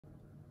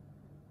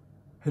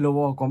Hello,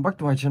 welcome back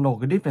to my channel.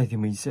 Cái clip này thì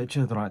mình sẽ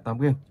chơi lại 8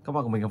 game. Các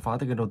bạn của mình khám phá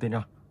từ game đầu tiên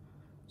nha.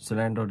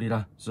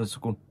 Slendrina, The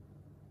School.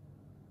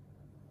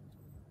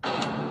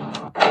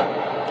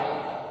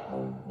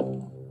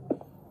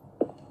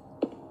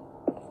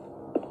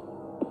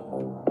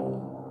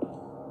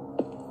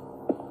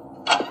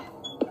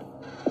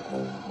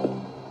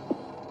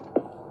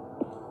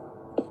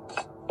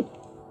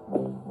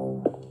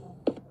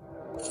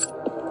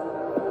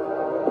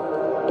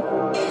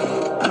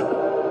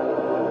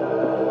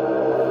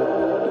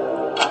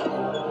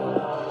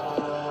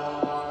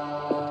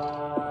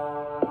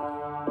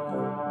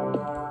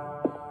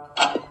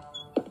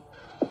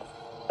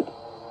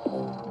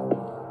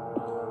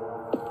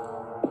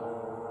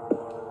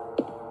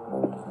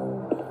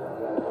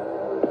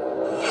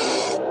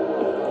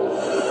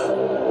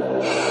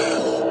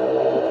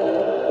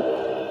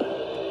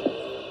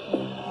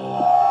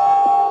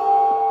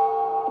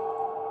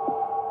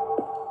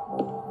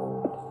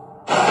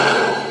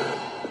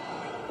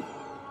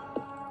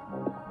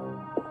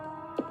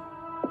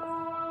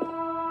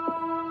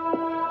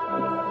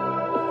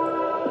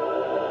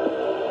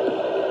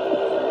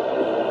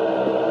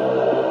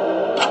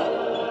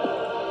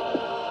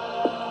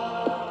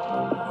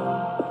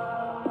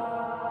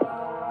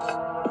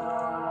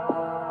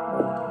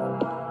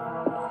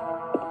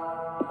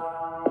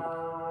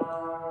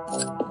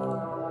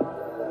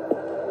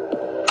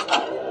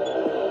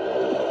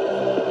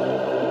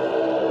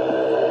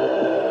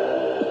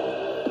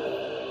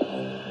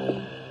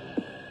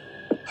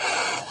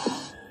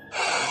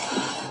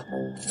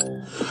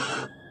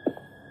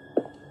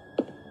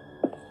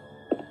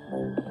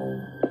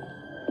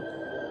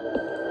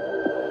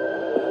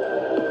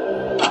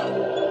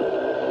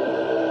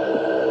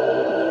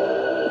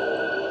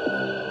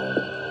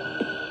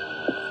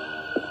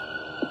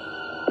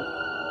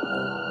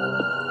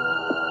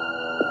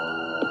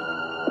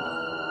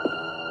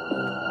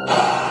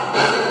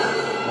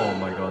 Oh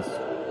my god.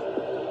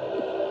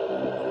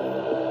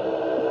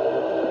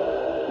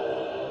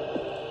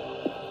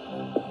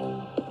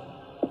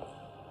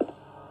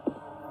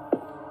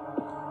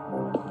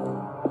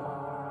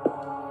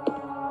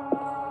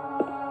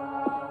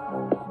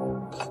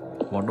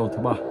 Món đồ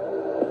thứ ba.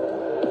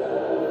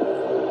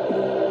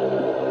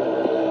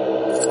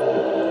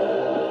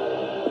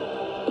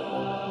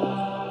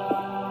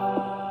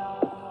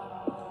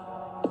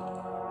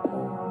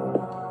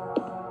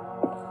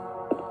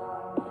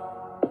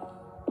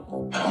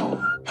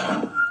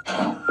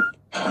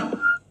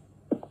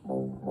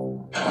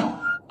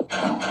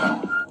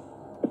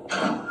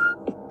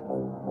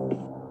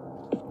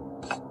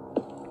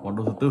 Món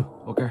đồ thứ tư,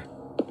 ok.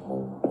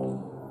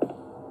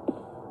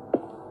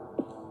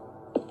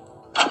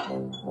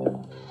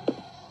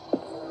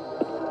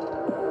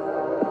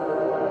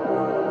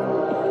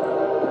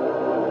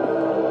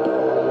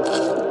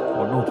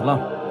 Món đồ thứ năm.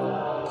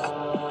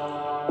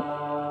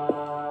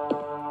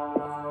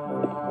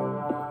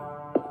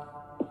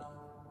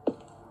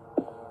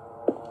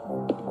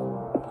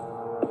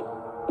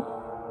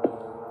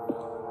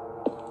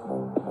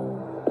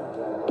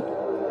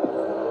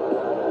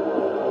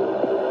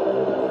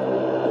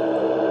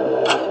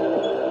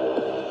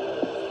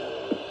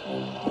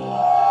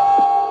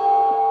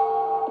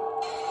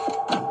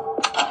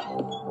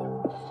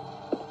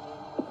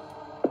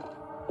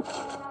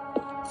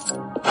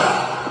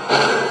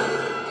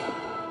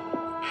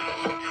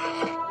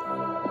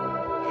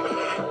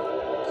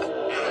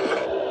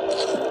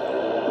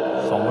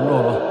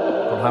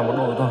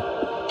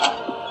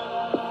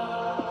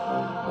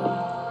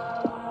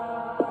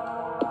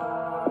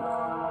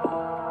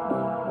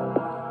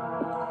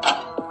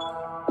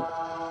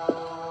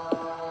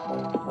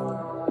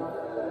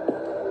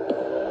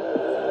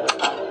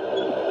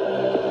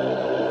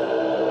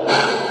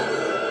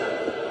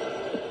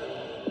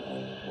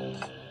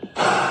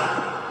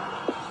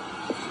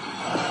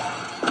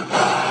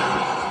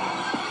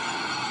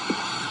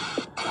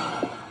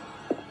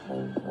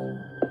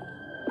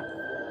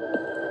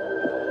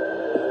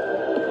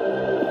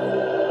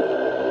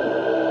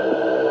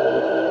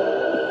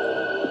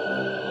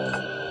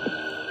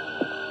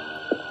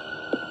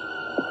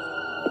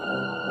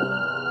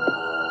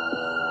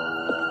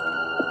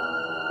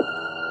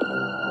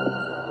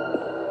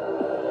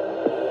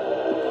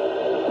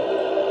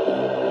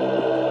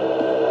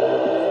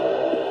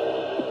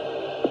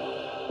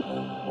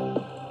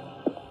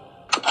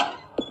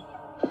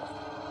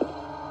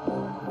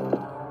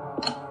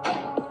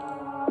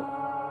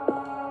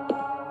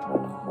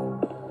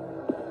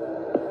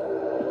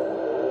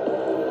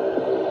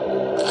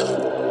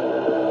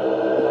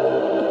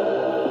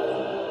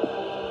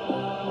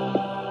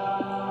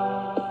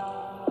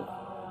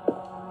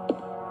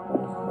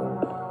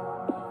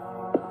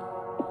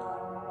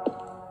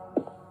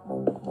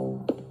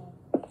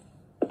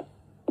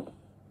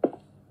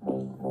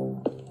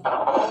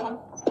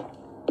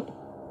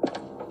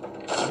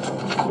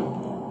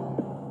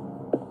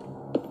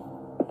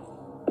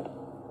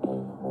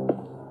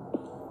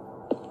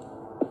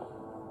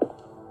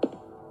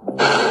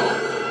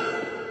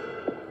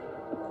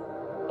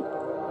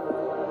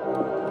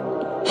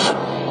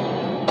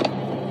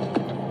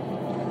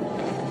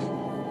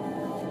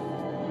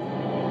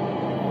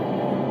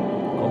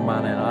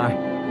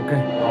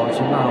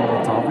 chính là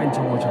một giáo viên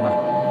trong ngôi trường này,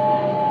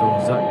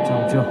 từng dạy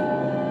trong trường.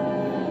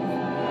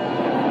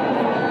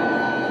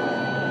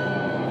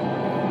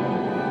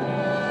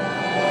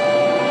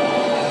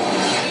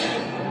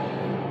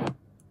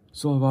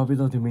 Rồi và bây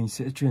giờ thì mình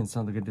sẽ chuyển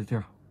sang tựa game tiếp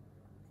theo.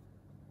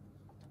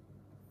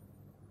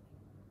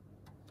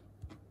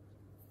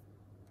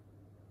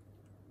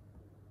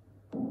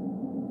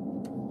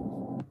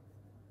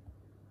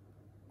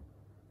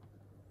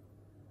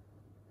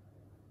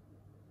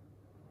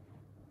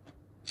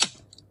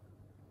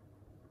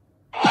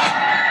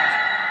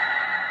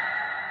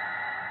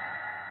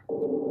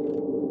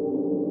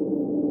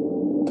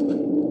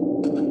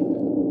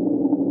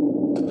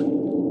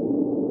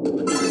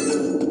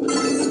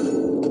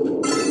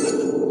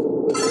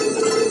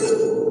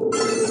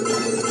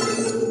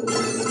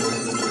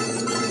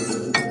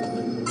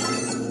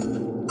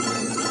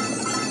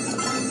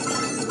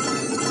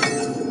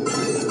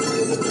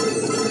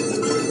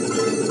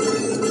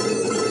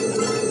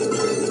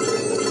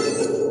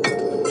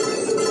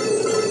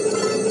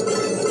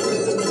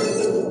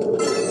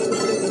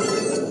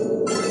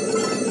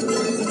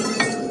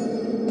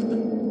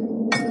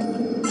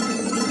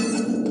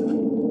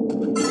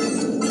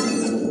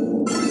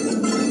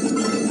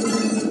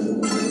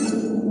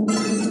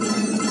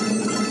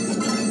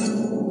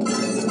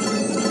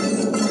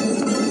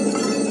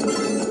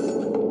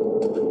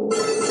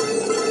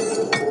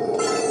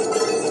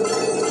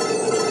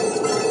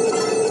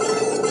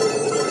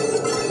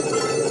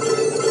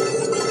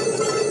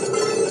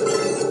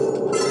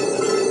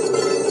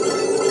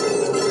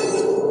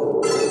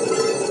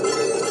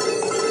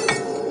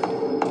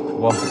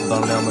 Wow,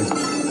 toàn leo mình.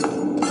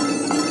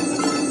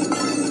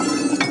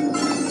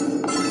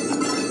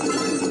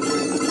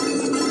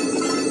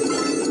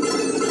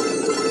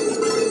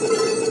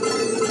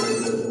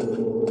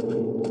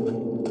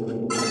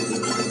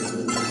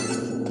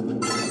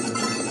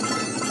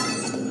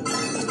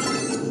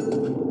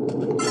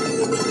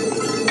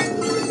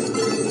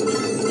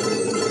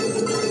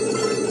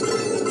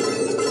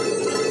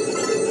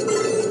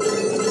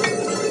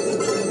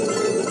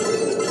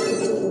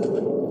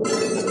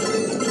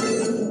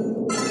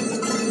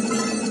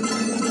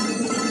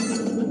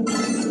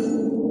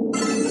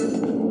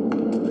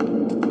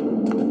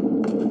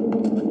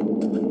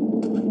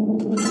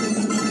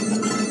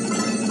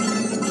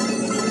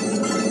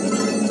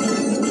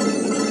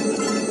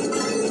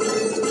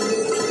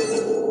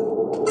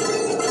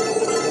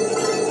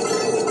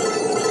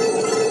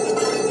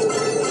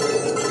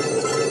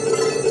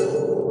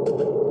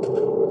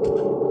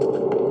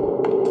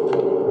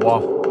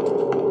 Wow.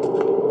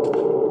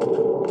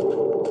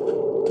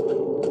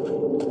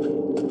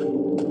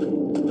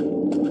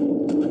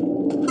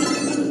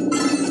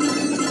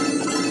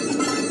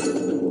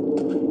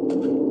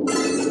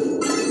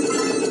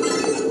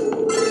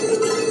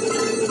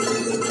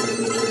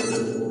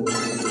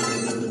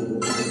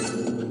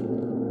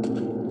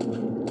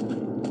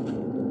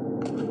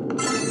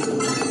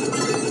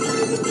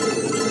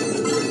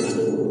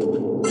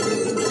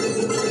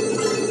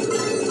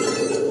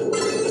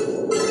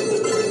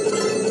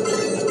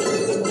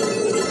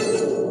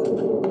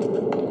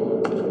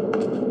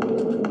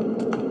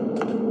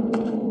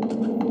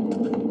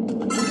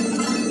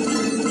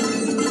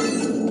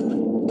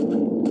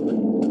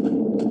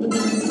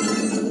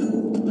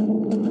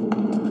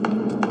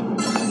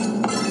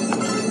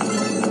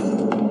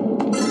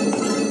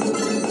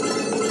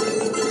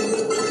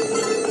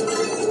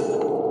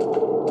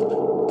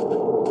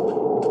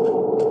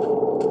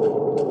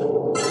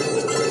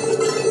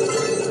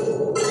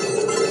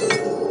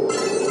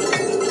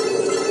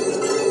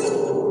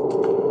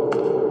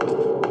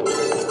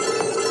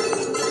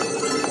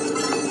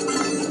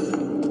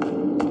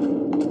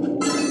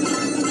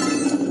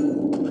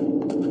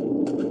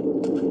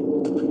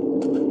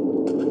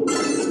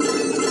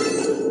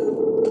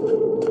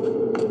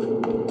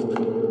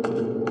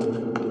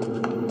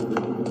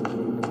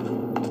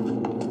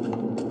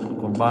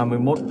 Còn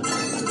 31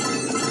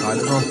 cái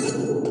nữa thôi,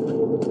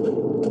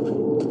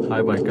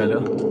 27 cái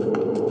nữa.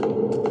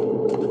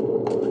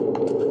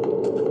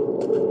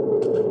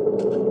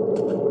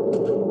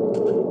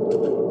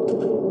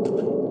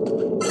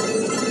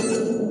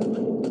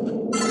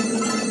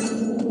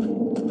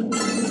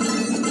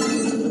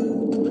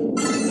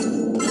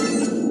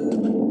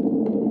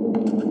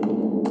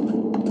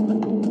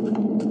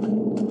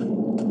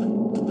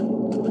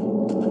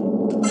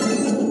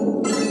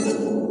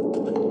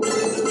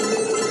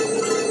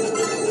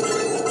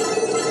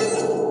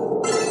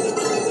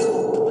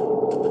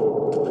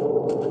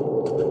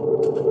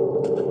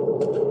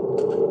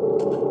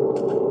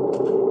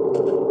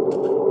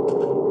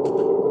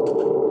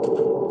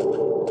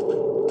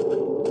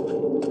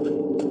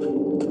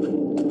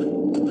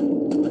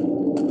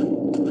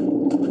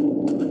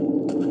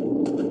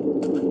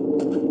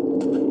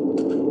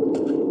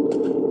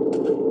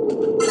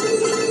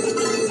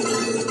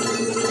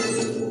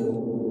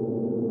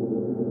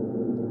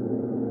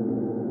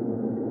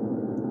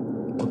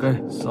 Ok,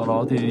 sau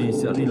đó thì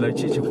sẽ đi lấy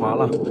chiếc chìa khóa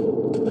nào.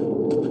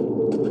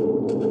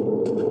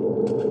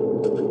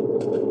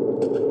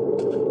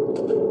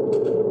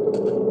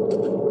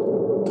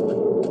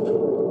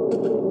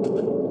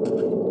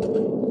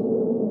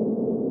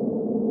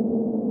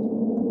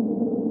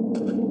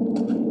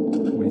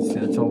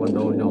 so bản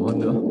đồ nhỏ hơn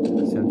nữa,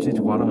 xem chiếc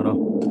chìa khóa đang ở đâu.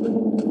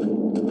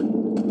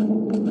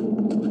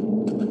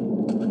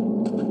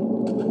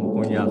 Một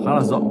ngôi nhà khá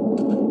là rộng.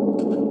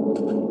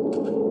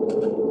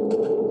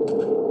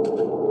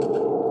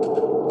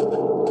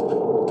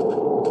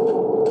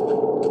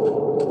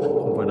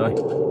 Không phải đây.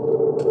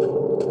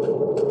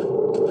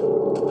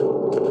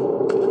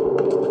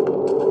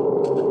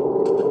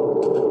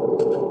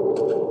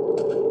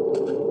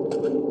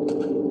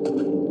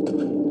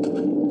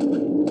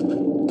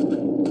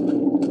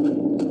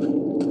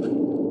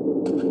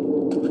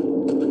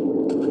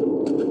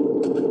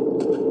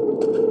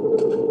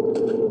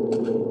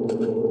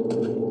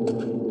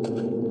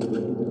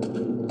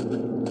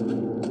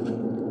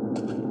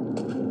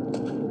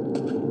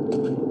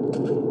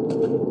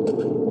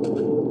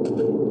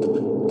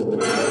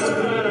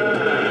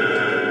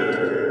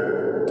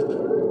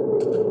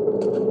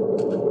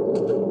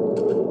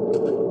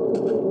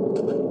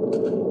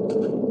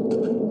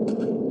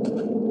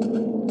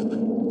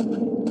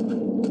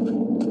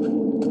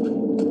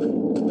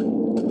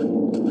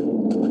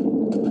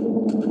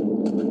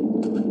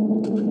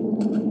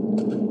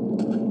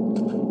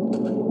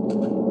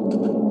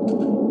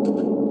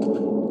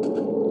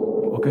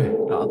 Ok,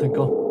 đã thành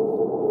công.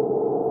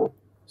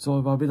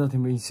 Rồi và bây giờ thì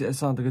mình sẽ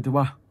sang tới cái thứ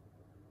ba.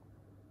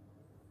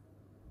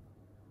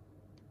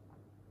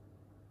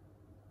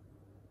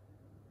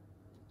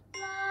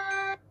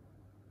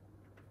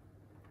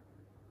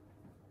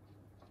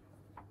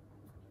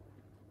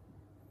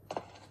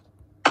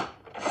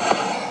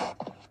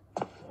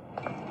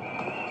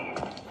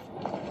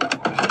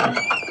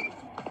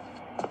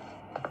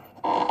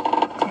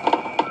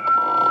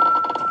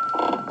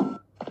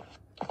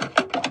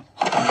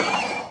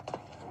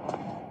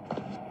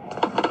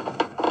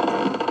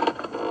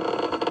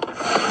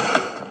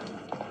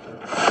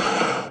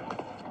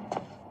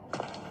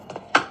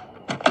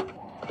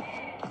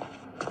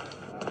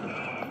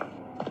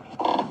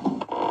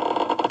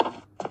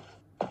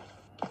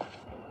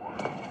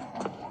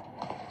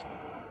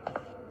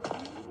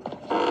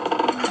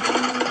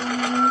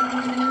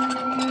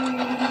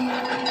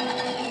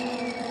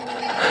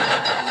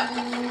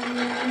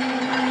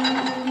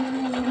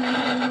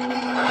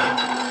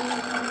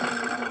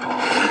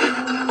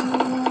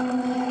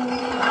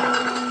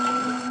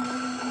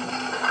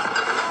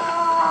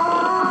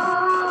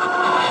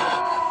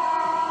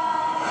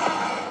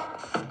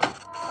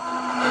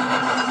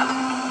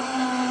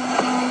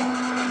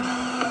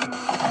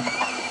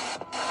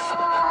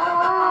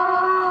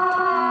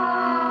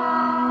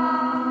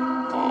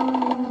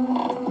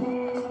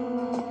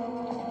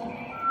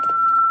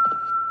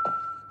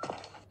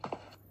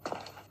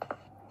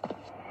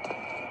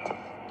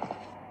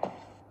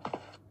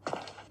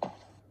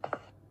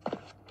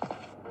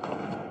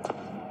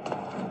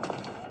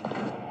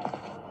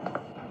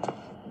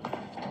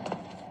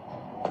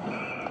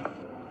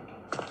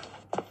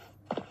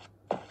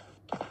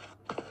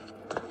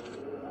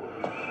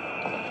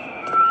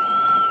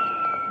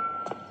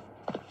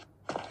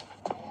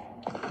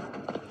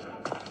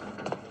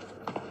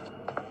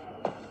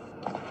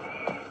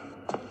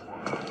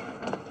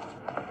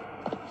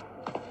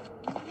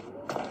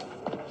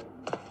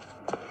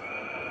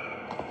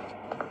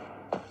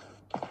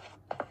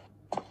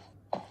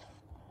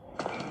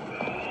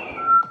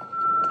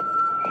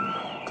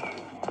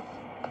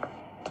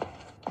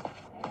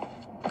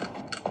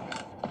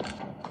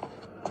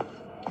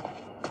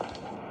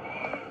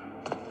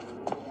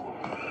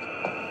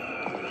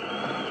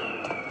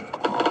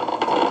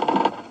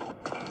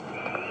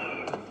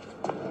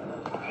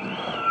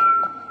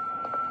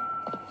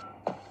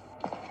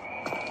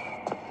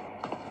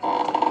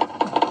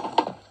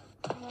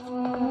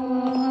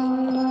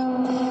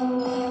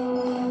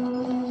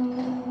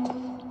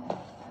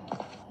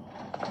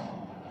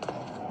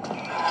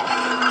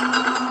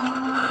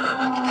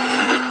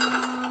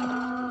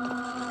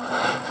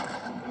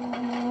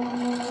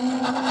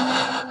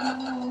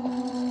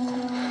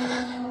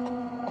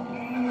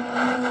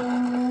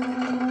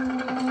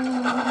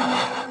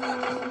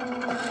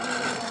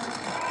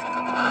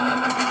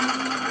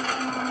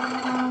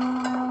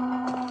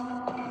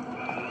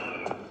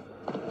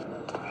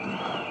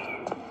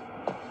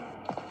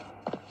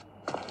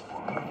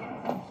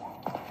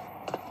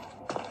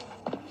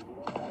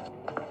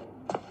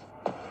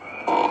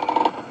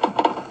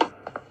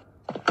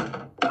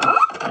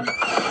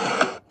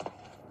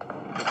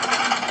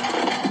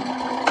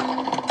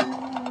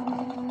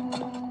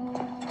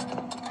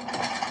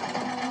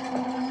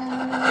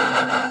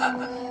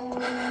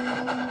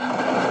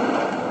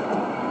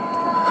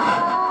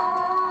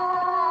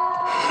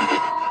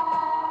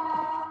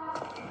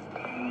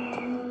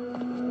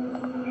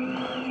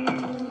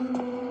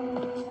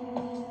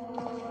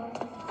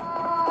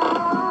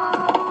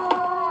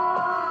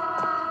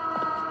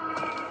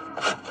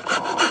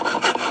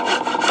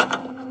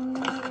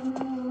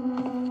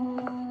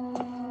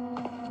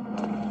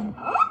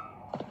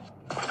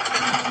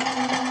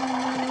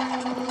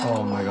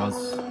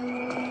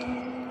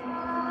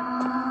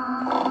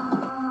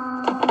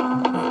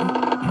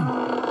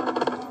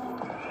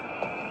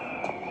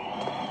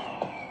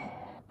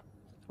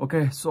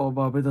 Ok,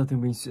 và bây giờ thì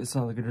mình sẽ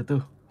sang cái thứ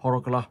tư,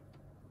 Horror.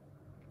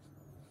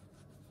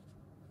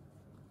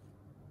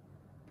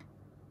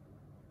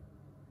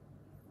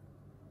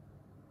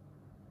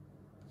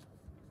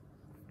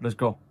 Let's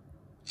go.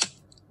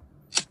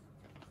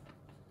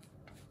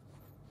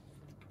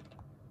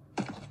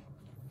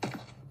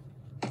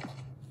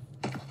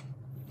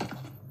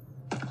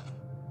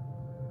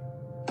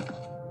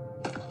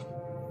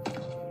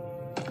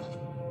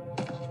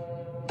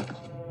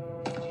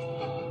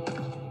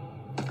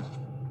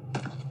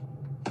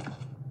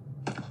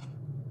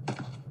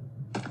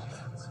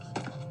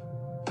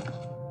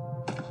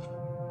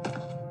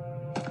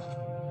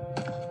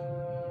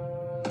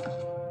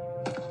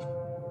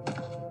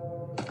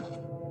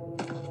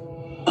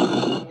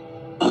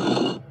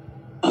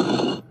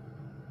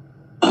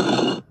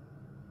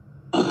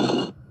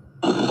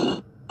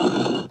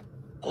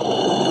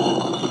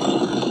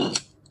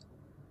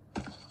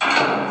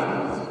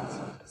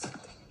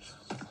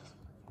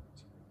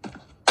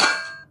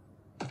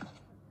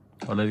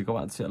 Ở đây thì các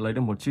bạn sẽ lấy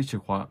được một chiếc chìa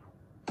khóa.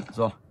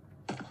 Rồi.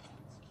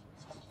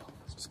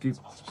 Skip.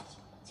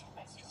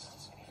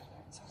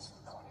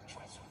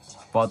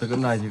 Và từ cái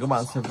này thì các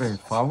bạn sẽ phải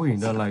phá hủy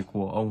đơn này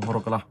của ông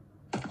Horror.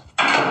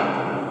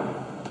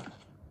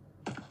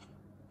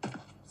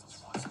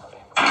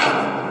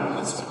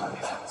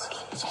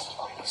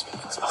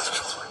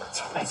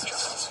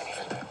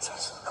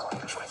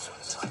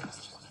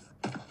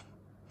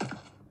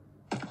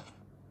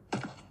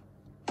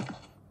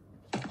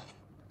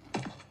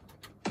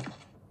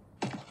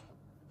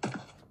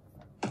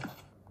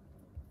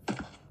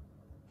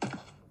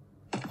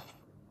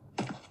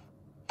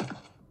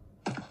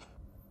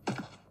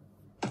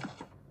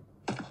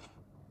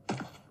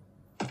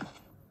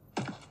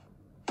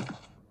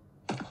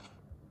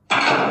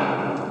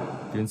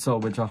 Tiến sâu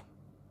bên trong.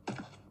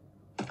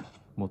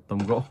 Một tấm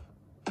gỗ.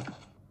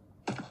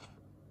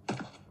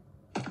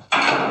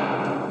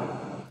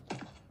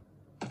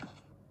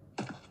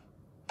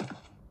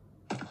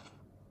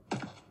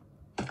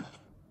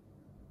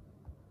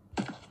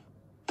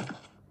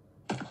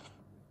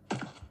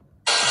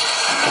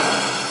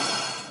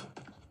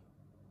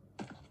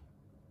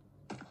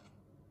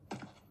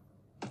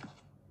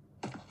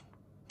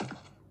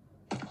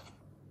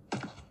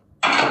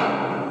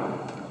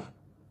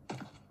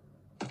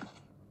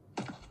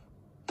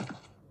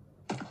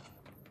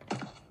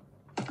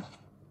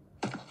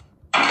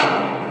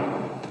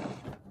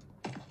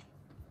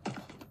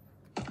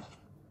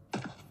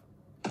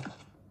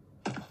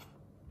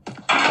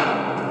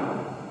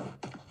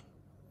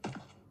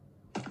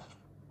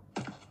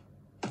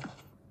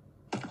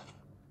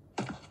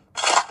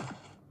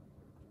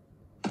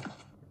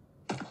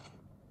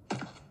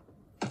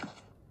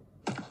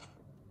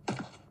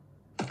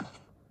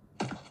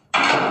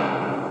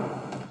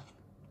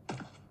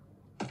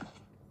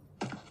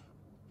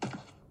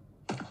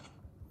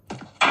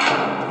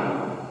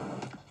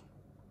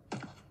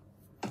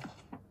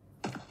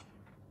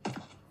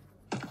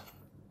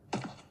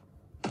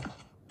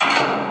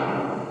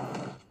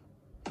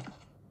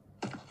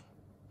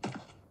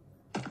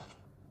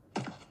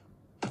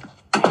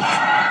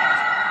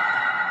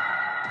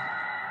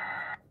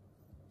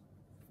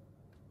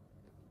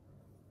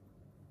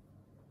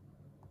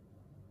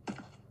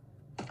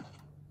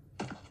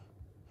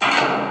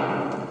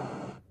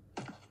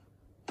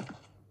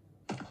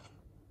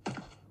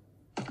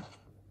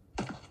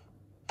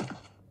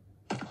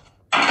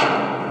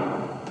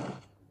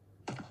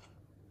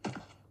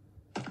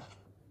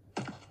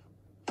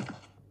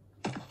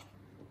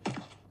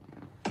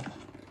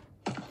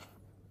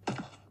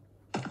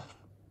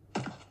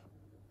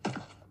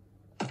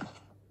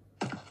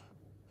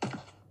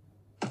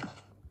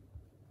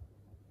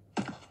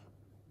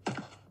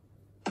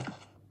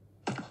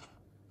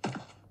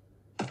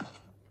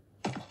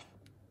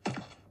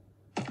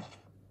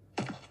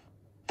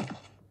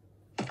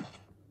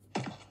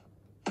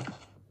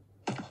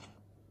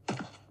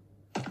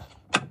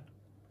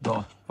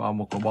 Rồi, và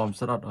một quả bom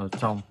sẽ đặt ở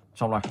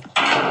trong này.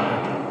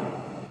 Okay.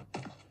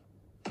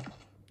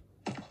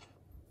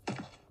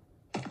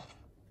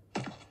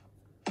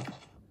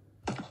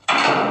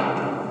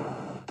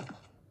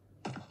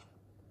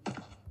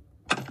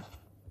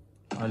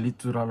 I need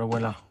to run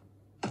away now.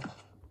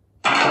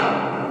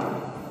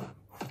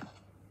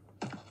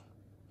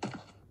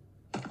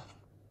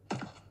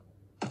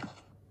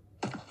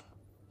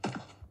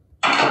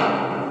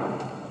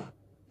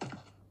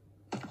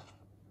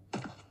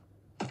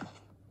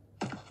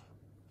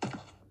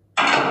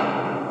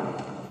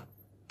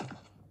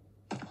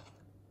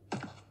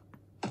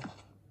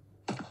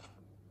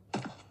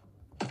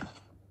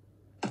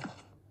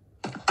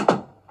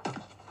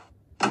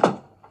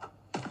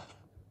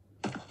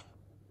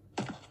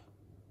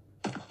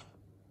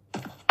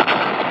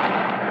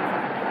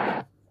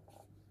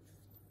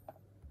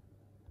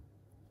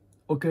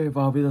 Ok,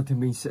 và bây giờ thì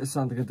mình sẽ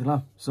sang tới cái thứ 5,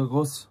 The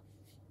Ghost.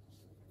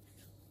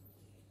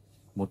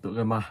 Một tựa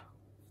game ma.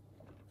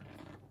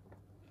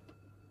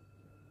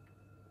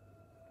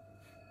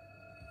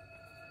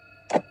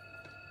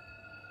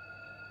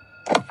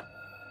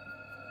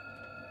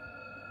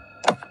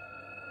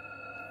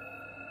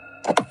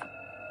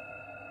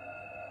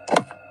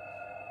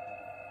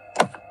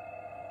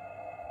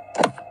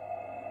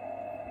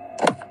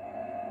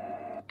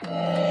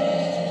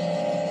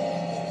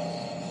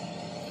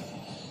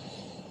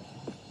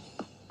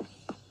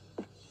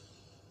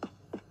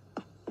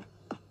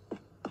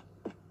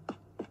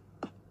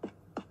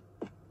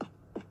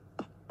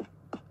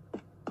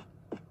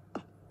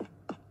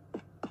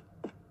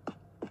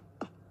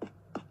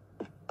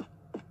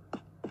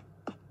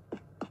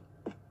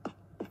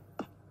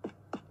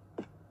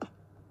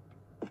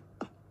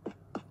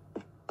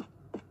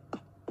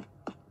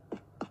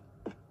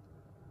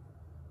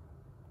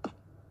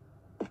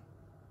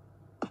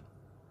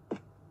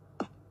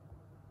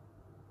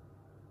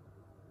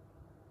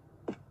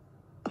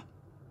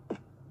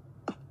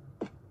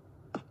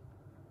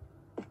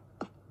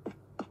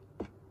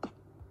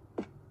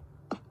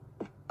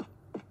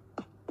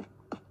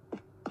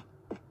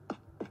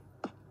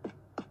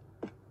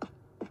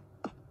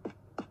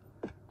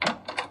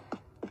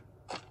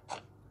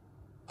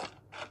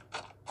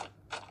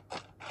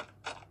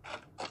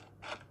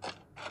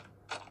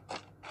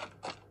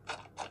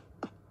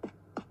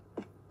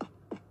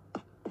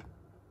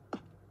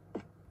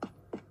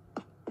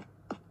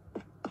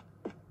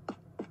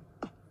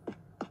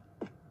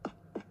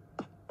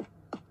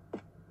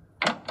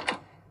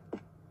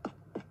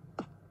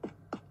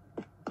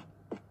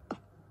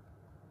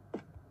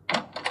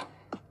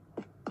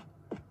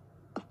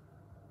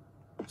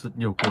 Rất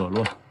nhiều cửa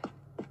luôn.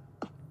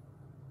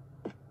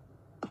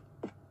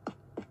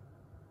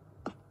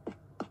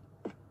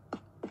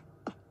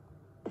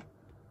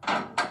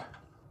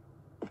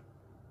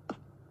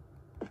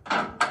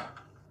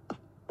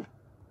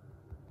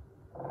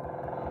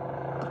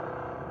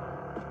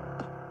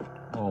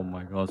 Oh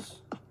my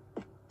gosh.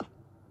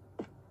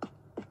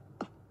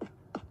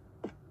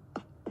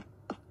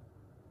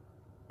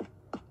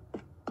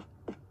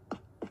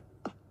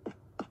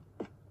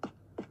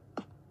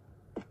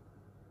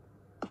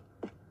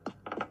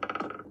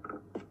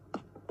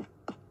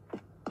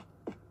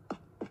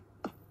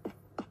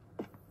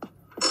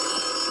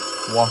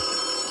 Wow.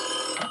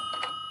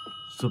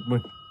 Giật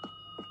mình.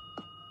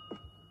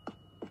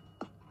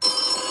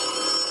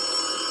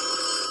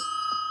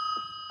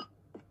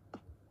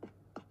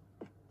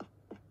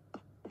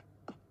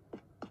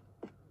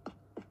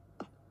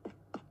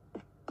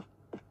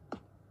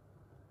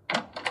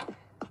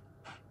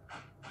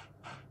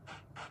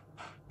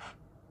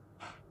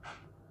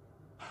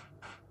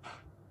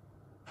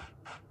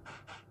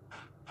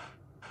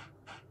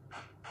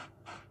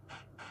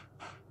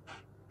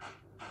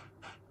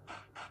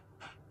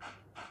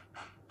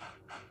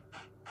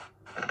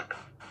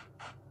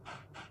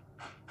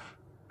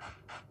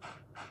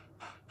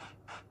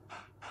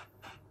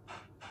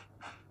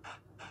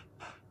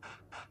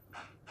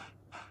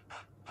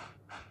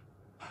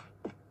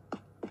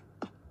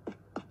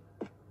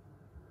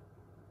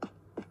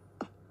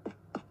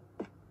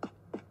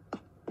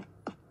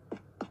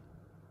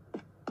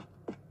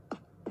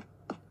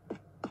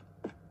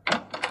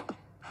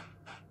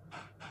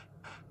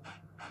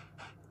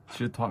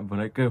 Điện thoại vừa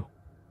nãy kêu.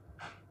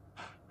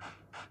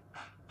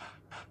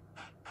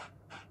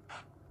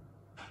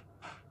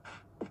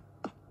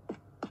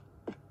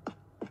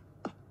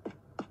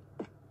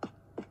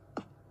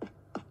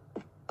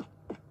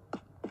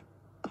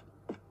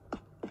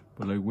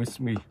 Play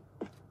with me.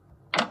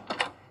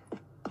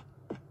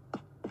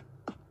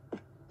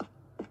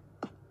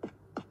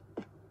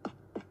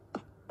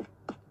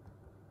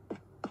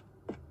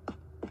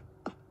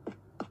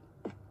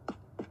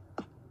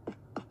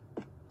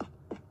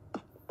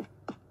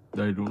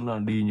 Đây đúng là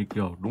đi như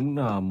kiểu đúng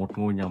là một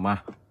ngôi nhà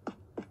ma.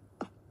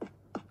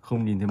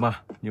 Không nhìn thấy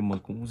ma nhưng mà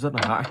cũng rất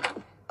là hãi.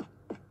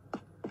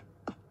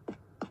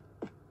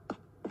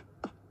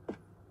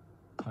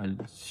 I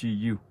see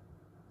you.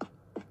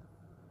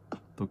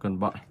 Tôi cần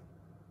bạn.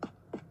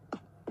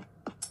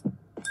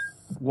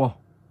 Wow.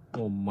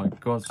 Oh my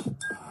god.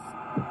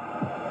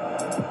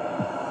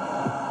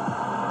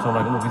 Trong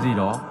này có một cái gì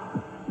đó.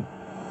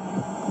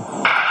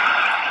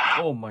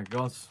 Oh my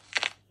god.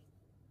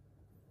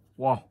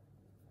 Wow.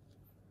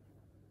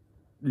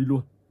 Đi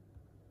luôn.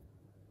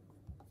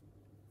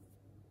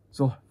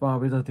 Rồi, và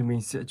bây giờ thì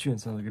mình sẽ chuyển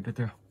sang cái tiếp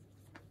theo.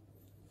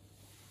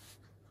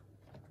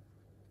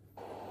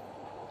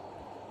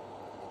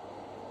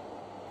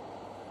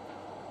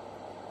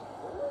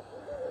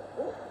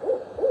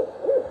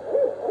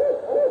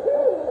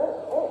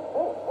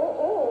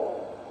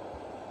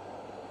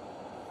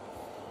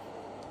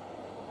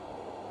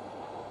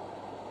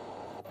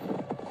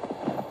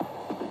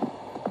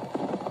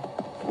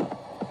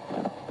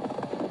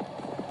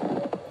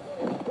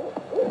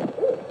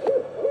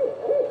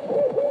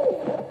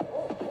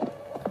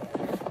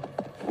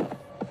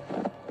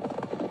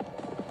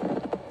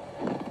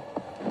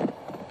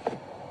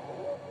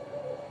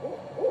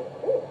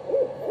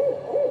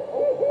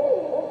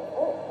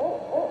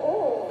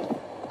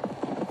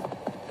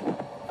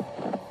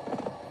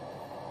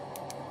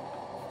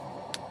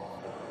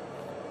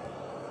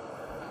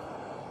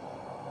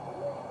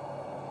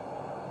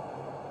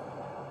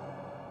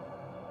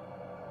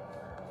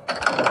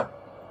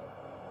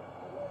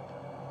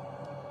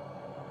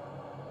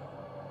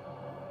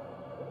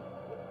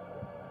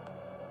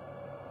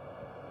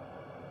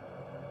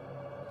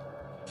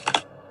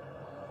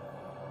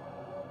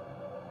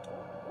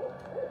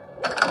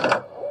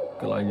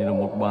 Cái này như là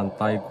một bàn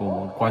tay của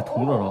một quái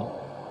thú nào đó.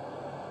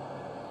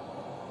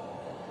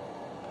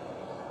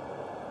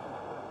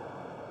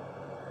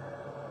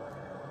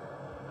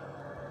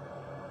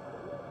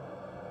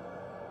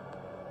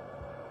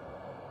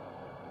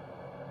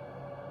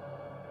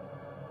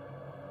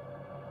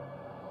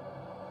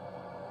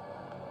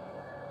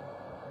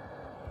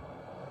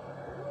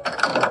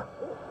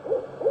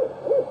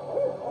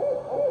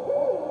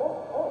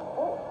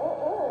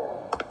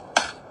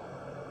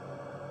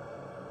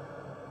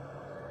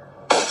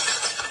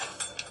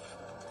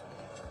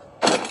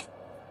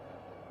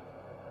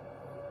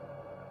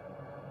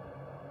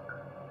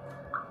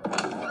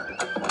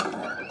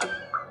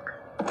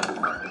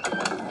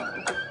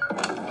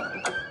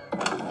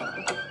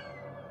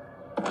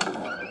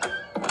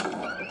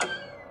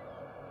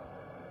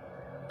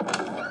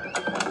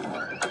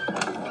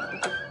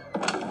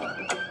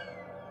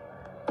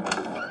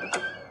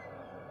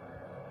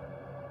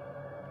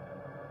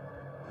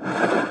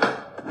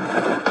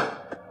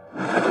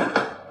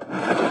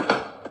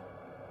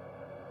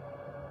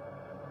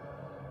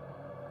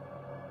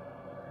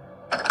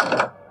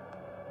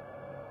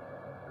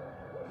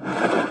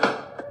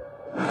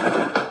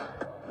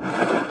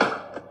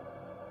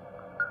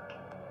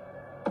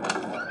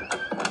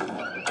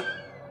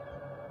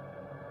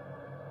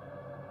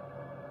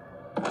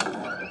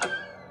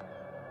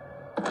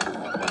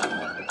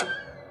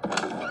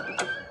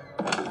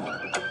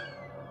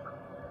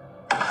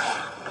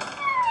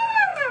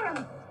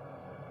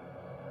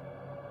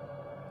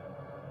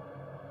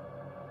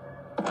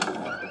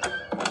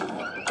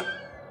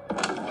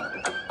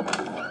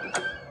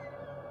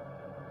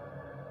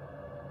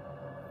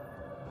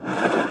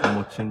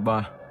 trên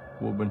 3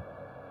 của bên.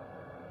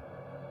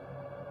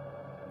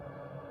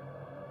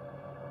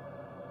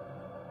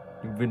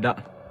 Những viên đạn.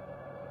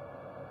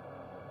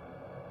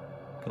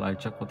 Cái này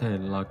chắc có thể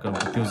là cần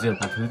phải tiêu diệt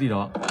một thứ gì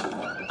đó.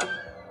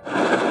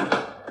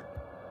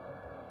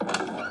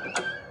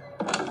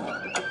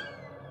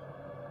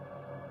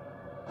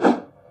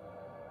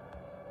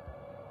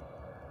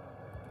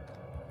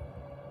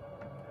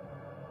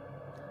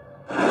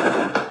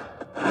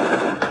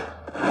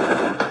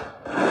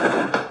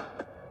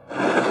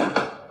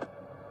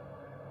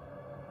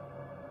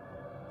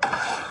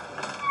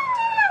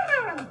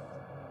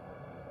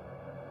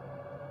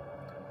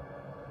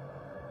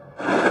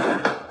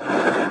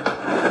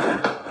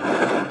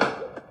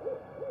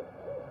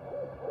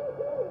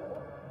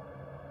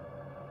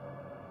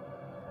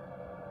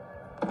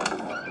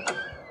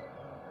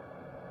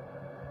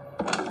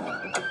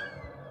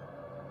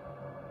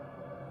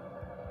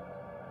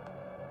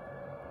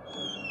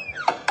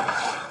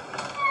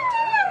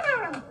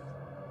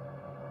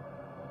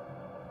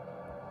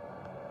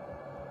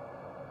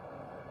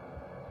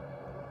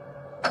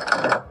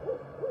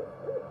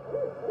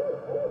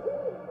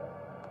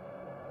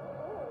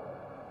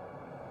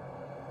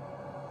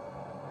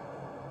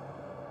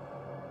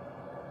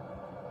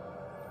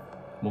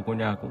 Một ngôi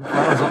nhà cũng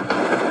khá là rộng.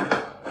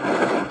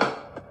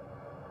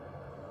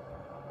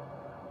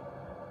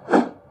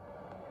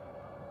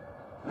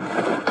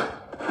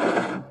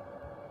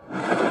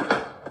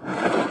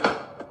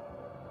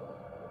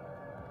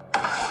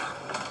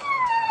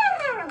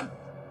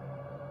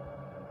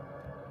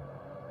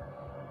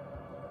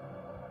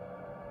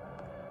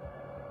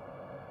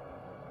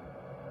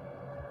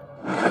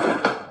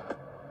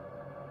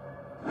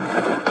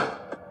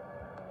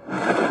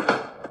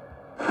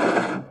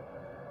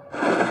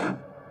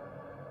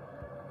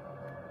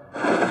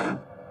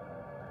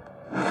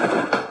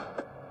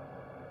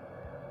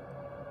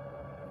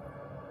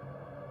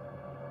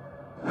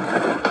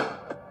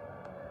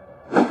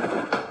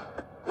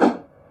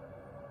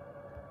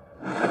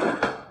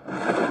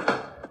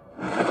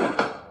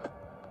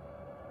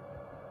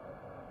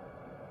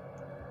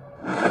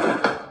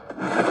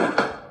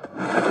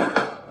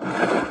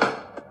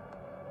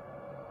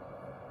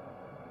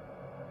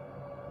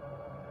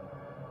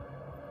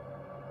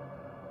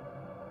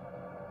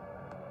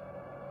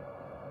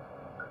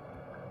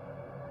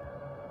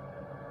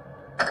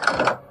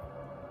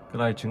 Cái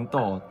này chứng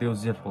tỏ tiêu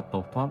diệt hoặc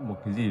tẩu thoát một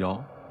cái gì đó.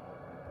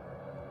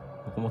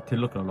 Có một thiên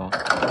lực nào đó.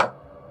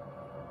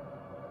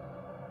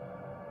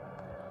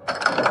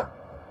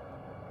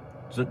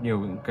 Rất nhiều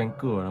những cánh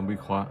cửa đang bị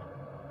khóa.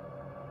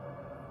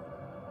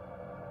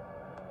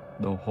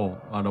 Đầu hổ,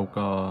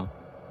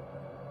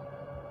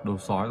 đầu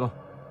sói rồi.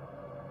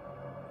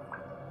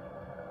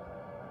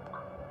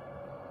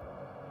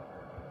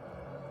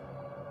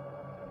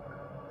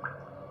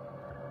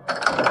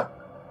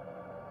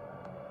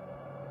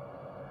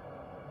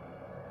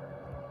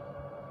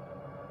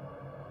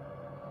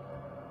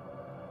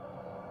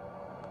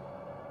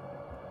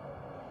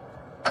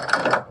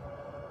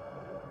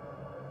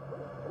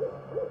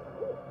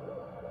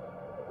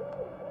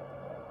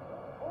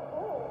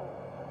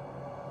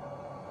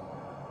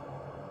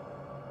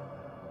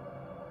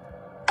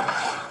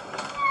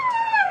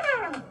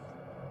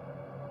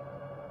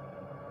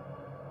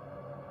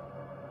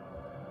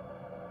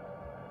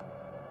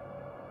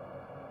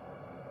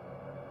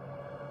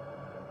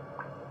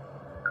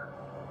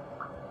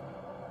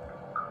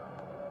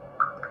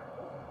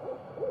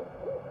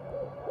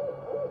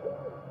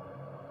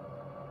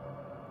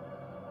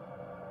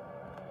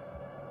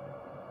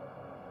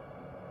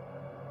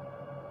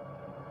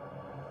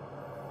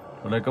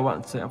 Ở đây các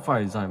bạn sẽ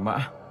phải giải mã.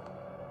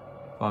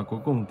 Và cuối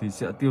cùng thì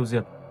sẽ tiêu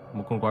diệt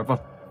một con quái vật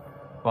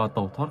và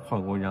tẩu thoát khỏi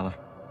ngôi nhà này.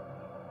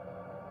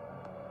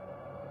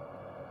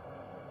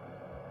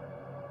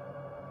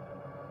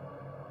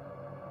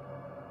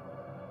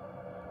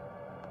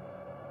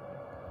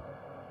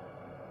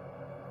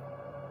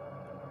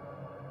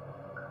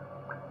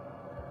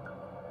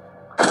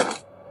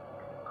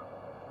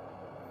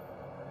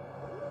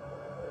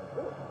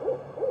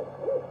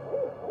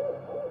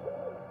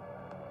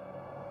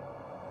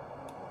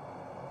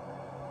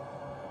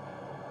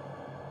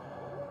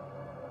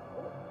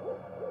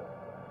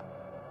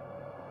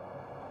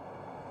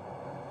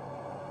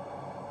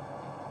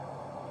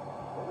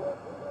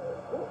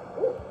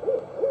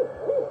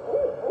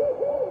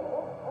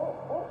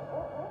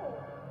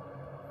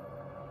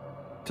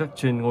 Chắc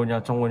trên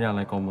trong ngôi nhà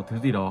này có một thứ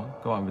gì đó,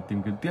 các bạn phải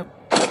tìm kiếm tiếp.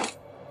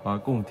 Và cuối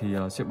cùng thì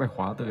sẽ bẻ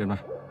khóa từ game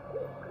này.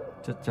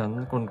 Chắc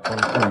chắn con quỷ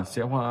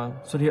sẽ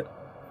xuất hiện.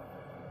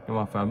 Nhưng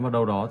mà phải ấn vào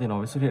đâu đó thì nó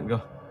mới xuất hiện cơ.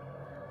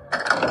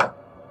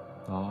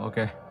 Đó,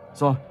 ok.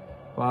 Rồi,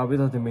 và bây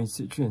giờ thì mình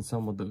sẽ chuyển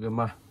sang một tựa game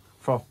ma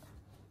From.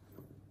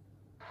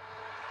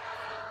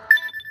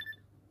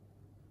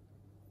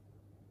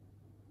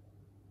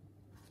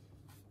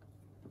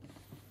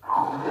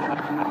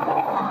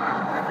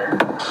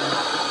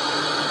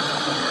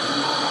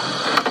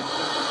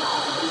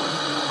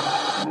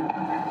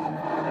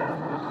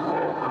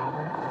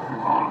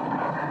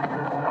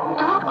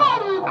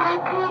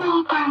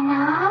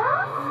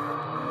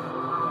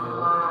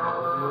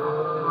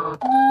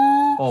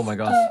 Oh my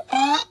god.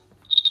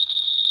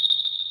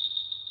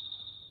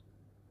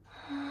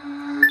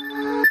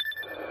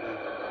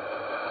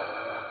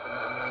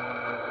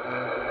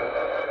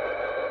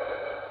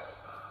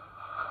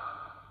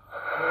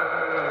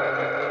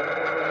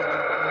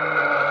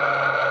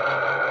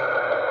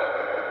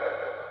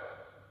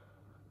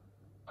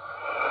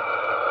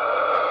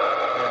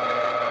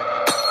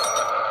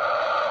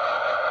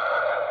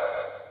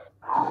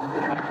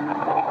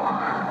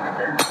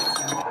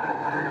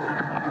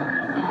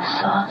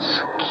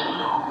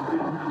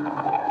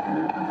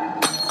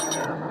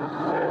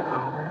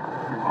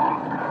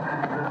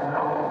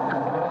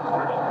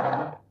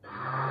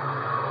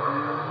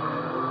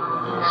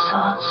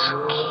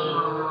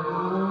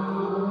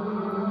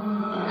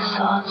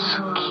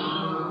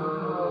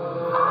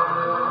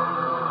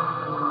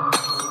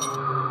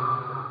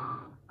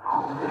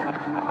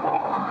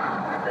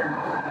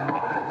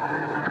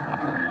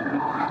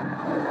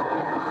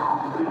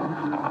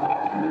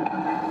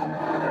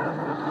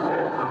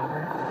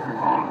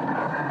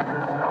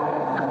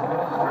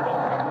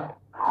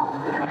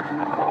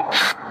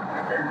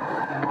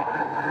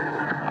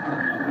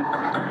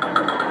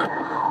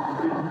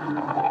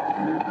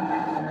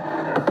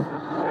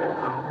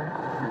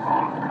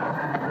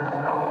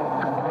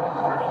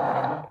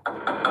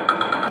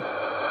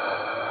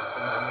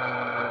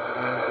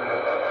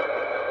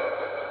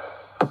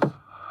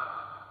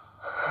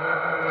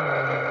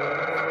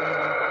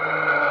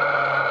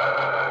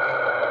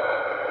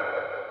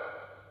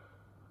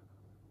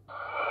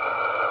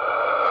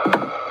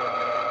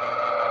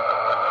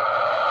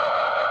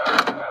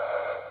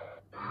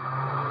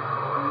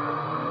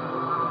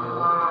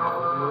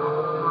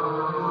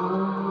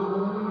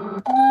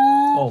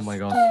 Oh my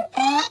god.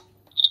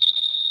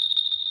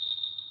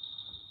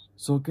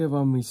 Rồi ok,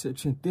 và mình sẽ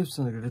chuyển tiếp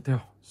sang cái tiếp theo.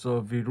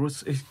 Rồi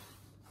Virus X.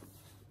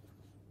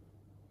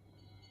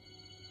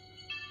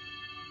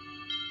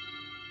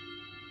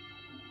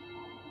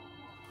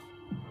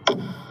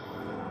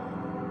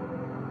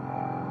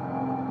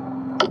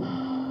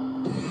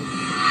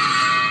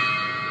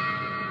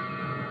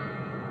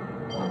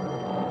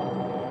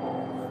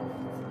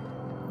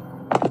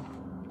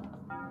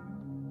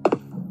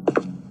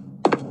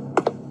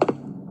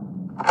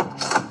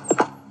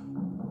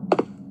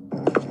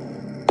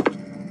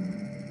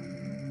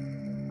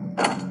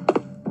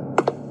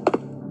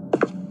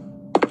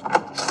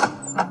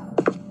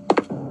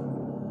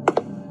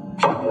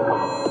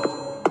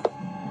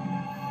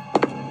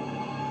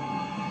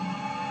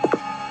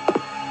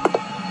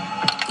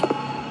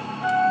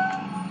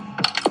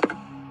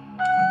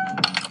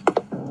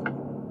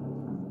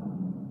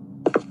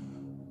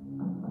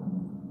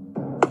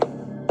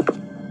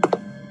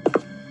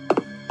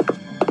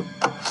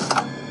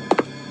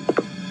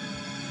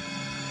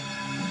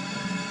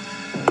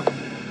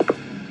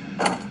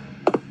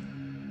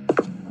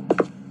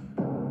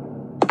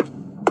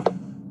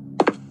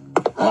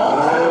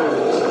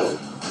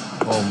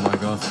 Oh my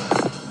god.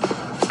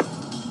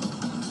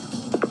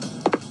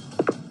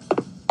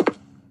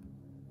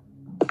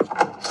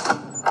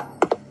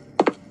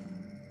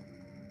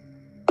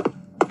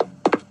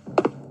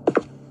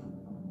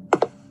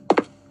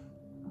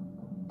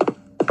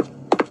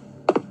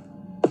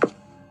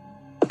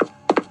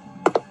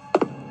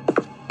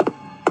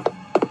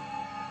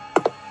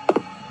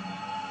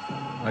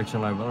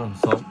 Action này vẫn còn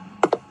sống.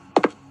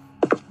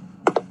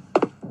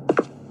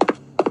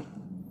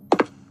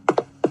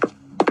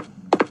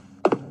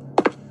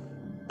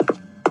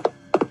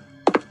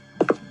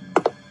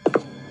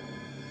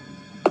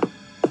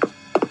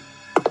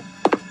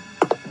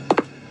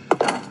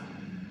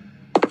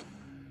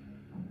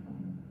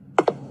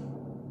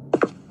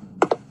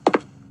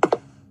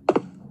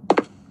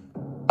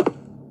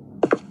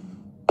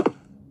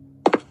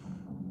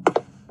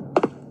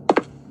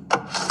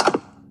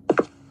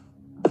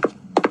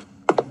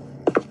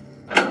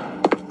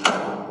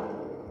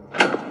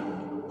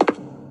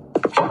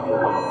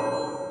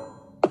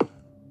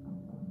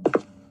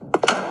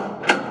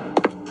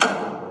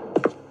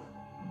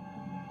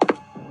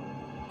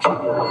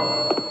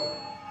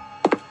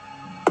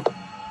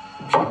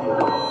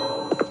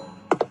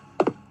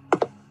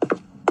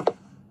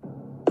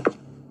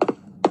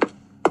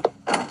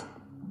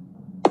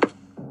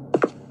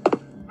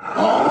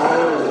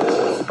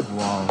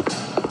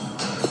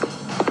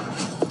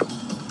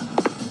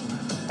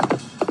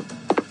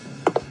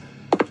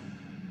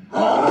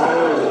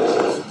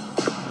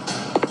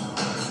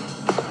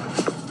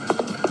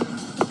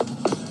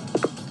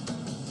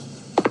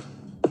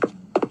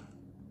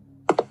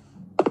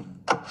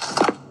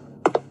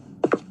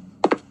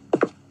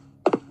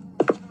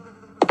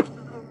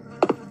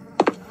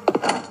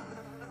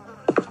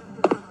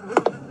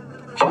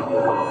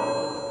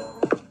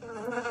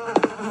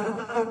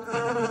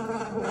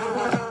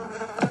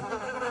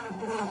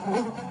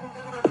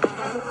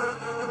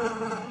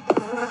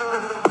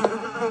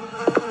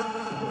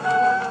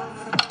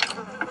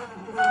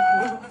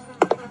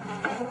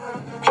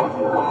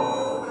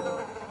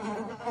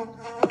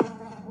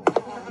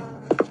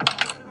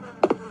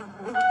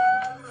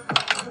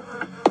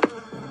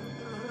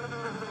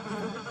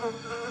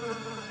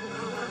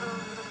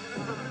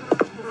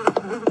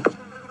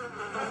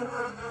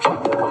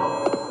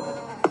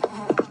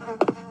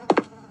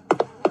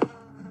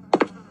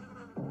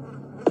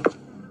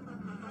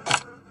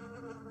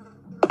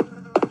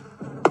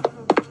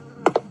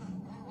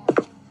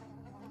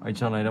 Anh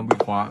chàng này đang bị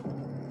khóa.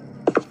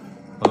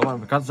 Và các bạn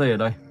phải cắt dây ở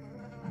đây.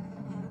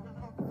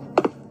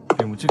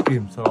 Tìm một chiếc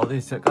kìm, sau đó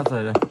thì sẽ cắt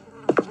dây đây.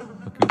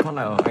 Và cứu thoát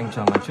lại ở anh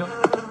chàng này trước.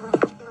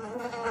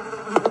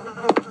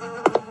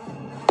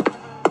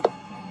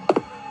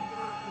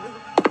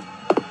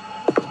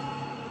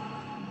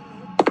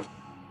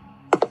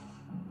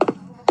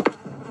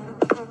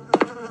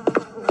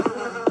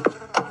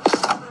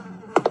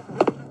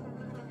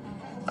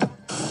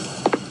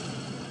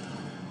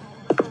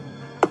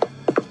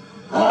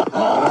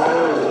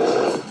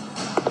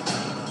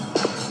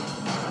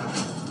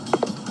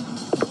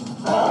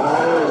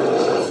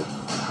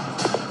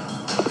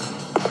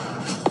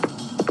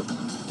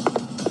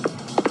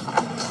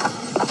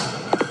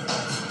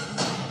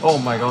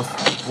 Oh my god,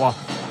 wow.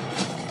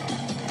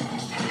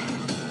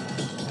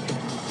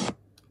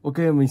 Ok,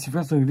 mình xin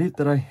phép dừng clip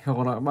tại đây. Hẹn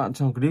gặp lại các bạn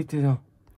trong clip tiếp theo.